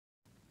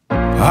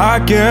I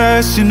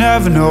guess you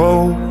never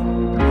know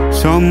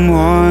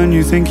someone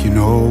you think you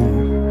know.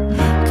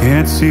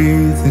 Can't see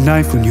the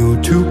knife when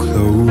you're too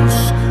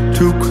close,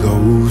 too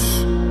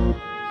close.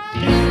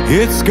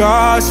 It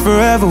scars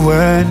forever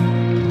when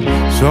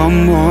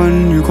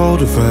someone you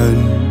called a friend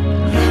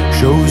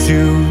shows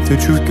you the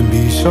truth can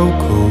be so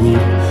cold,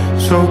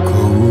 so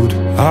cold.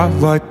 I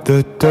wipe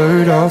the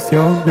dirt off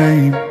your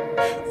name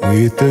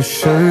with the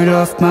shirt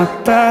off my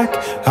back.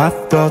 I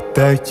thought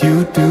that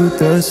you'd do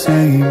the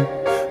same,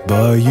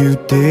 but you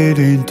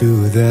didn't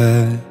do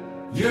that.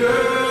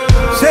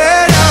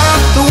 Said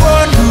I'm the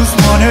one who's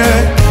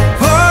wanted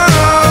for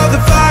all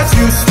the fights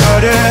you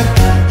started.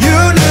 You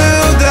knew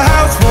the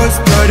house was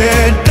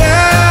burning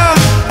down.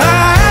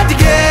 I had to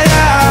get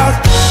out.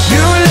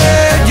 You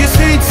led your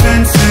saints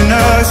and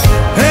sinners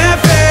and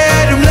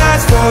fed them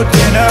lies for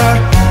dinner.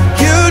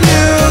 You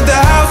knew the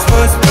house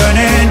was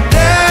burning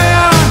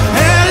down,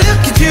 and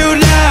look at you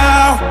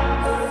now.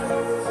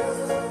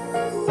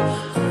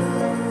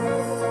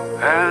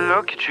 And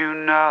look at you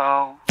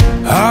now.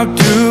 How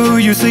do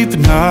you sleep at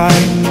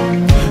night?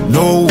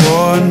 No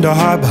one to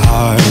hide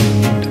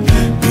behind.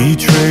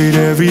 Betrayed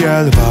every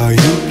alibi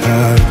you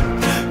had.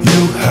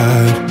 You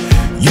had,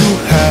 you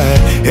had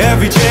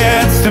every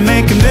chance to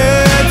make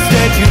amends.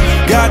 Instead you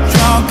got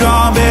drunk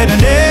on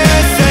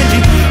bitterness, and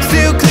you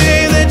still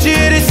claim that you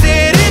just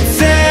didn't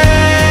say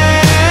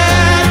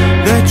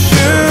that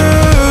you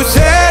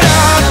said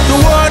I'm the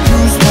one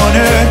who's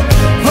wanted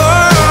for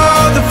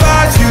all the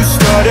fights you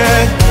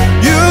started.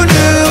 You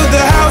knew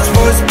the house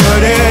was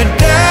burning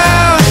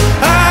down.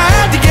 I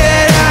had to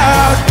get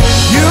out.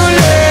 You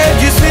led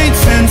your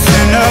saints and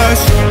sinners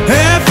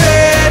and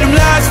fed them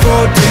lies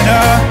for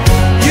dinner.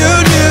 You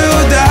knew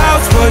the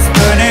house was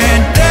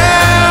burning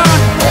down.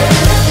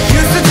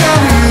 Used to tell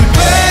me you'd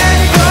wait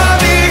for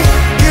me.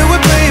 You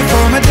would play it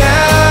for my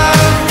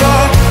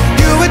downfall.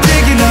 You were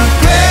digging a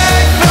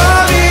grave for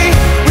me.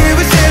 We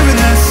were sharing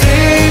the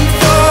same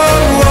four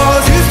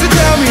walls. Used to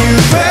tell me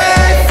you'd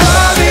wait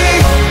for me.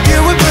 You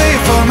would play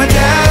it for my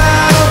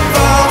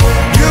downfall.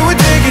 You were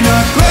digging a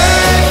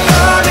grave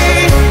for me.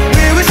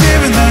 We were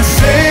sharing the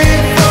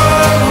same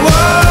four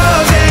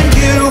walls. And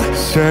you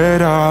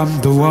said I'm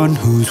the one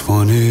who's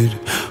wanted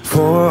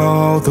for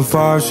all the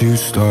fires you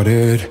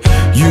started.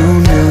 You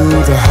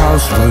knew the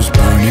house was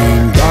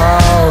burning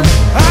down.